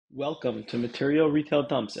Welcome to Material Retail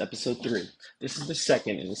Dumps, Episode 3. This is the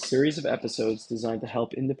second in a series of episodes designed to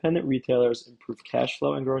help independent retailers improve cash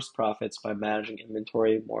flow and gross profits by managing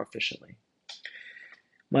inventory more efficiently.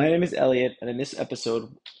 My name is Elliot, and in this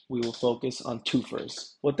episode, we will focus on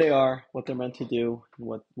two-fers, what they are, what they're meant to do,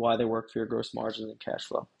 and why they work for your gross margin and cash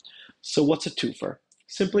flow. So what's a two-fer?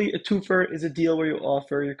 Simply, a two-fer is a deal where you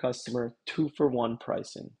offer your customer two-for-one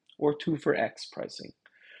pricing, or two-for-X pricing.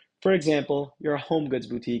 For example, you're a home goods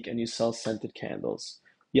boutique and you sell scented candles.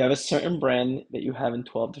 You have a certain brand that you have in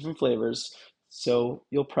 12 different flavors, so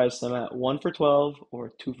you'll price them at 1 for 12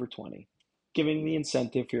 or 2 for 20, giving the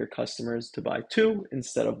incentive for your customers to buy two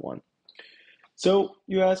instead of one. So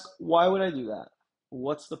you ask, why would I do that?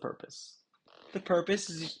 What's the purpose? The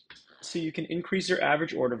purpose is so you can increase your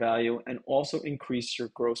average order value and also increase your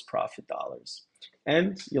gross profit dollars.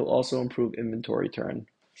 And you'll also improve inventory turn.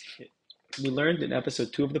 We learned in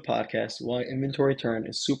episode 2 of the podcast why inventory turn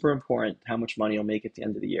is super important, how much money you'll make at the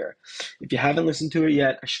end of the year. If you haven't listened to it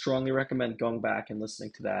yet, I strongly recommend going back and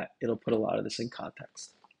listening to that. It'll put a lot of this in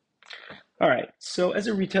context. All right, so as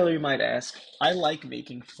a retailer, you might ask, I like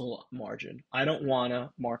making full margin. I don't want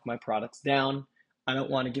to mark my products down. I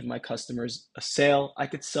don't want to give my customers a sale. I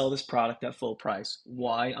could sell this product at full price.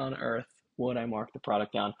 Why on earth would I mark the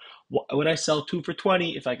product down? Why would I sell 2 for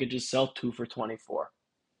 20 if I could just sell 2 for 24?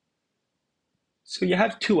 So you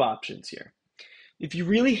have two options here. If you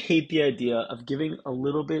really hate the idea of giving a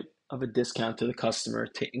little bit of a discount to the customer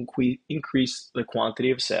to increase the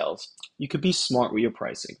quantity of sales, you could be smart with your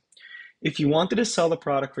pricing. If you wanted to sell the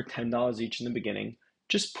product for $10 each in the beginning,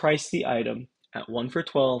 just price the item at 1 for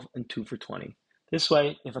 12 and 2 for 20. This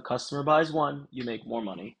way, if a customer buys one, you make more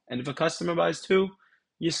money. And if a customer buys two,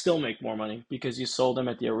 you still make more money because you sold them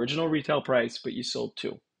at the original retail price, but you sold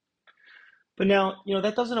two. But now,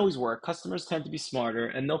 that doesn't always work. Customers tend to be smarter,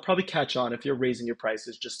 and they'll probably catch on if you're raising your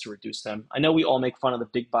prices just to reduce them. I know we all make fun of the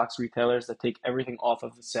big box retailers that take everything off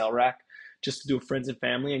of the sale rack just to do friends and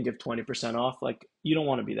family and give 20% off. Like, you don't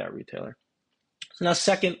want to be that retailer. So now,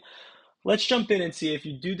 second, let's jump in and see if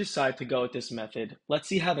you do decide to go with this method. Let's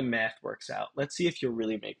see how the math works out. Let's see if you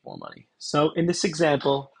really make more money. So in this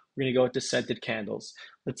example, we're going to go with the scented candles.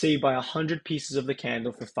 Let's say you buy 100 pieces of the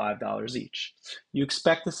candle for $5 each. You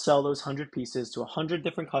expect to sell those 100 pieces to 100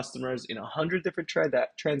 different customers in 100 different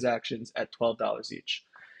transactions at $12 each.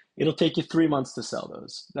 It'll take you 3 months to sell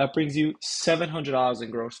those. That brings you $700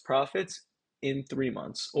 in gross profits in 3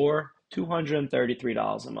 months, or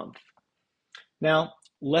 $233 a month. Now,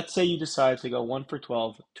 let's say you decide to go 1 for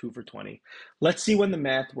 12, 2 for 20. Let's see when the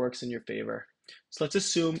math works in your favor. So let's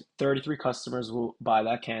assume 33 customers will buy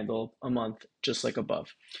that candle a month, just like above.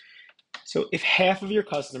 So if half of your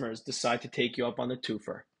customers decide to take you up on the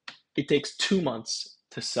two-fer, it takes 2 months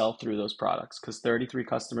to sell through those products because 33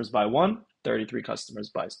 customers buy one, 33 customers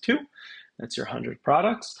buys two. That's your 100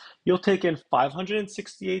 products. You'll take in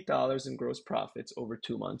 $568 in gross profits over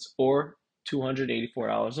 2 months, or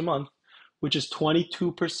 $284 a month, which is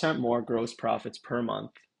 22% more gross profits per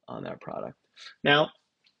month on that product. Now,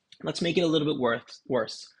 let's make it a little bit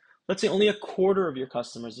worse. Let's say only a quarter of your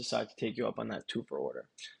customers decide to take you up on that two-fer order.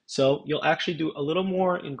 So you'll actually do a little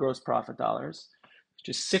more in gross profit dollars,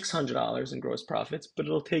 just $600 in gross profits, but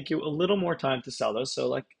it'll take you a little more time to sell those, so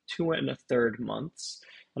like 2.25 months,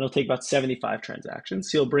 and it'll take about 75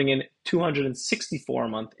 transactions. So you'll bring in $264 a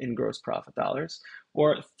month in gross profit dollars,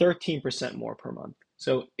 or 13% more per month.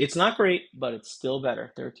 So it's not great, but it's still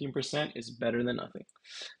better. 13% is better than nothing.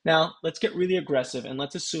 Now, let's get really aggressive and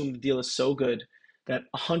let's assume the deal is so good that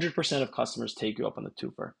 100% of customers take you up on the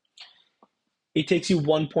two-fer. It takes you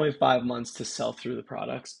 1.5 months to sell through the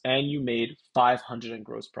products, and you made 500 in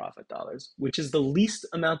gross profit dollars, which is the least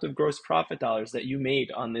amount of gross profit dollars that you made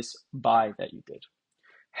on this buy that you did.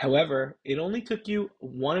 However, it only took you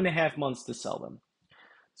 1.5 months to sell them.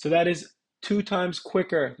 So that is 2 times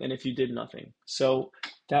quicker than if you did nothing. So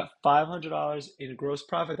that $500 in gross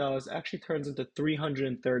profit dollars actually turns into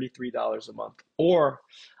 $333 a month, or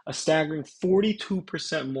a staggering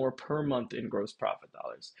 42% more per month in gross profit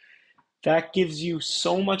dollars. That gives you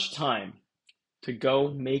so much time to go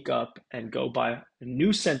make up and go buy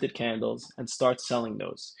new scented candles and start selling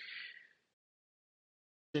those.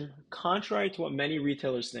 Contrary to what many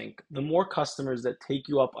retailers think, the more customers that take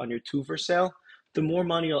you up on your two-fer sale, the more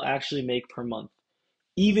money you'll actually make per month,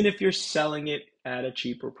 even if you're selling it at a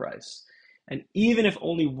cheaper price. And even if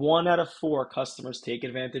only 1 out of 4 customers take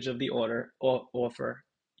advantage of the offer,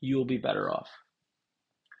 you'll be better off.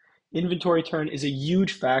 Inventory turn is a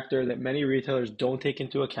huge factor that many retailers don't take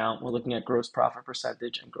into account when looking at gross profit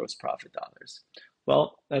percentage and gross profit dollars.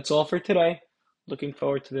 Well, that's all for today. Looking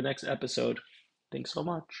forward to the next episode. Thanks so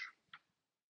much.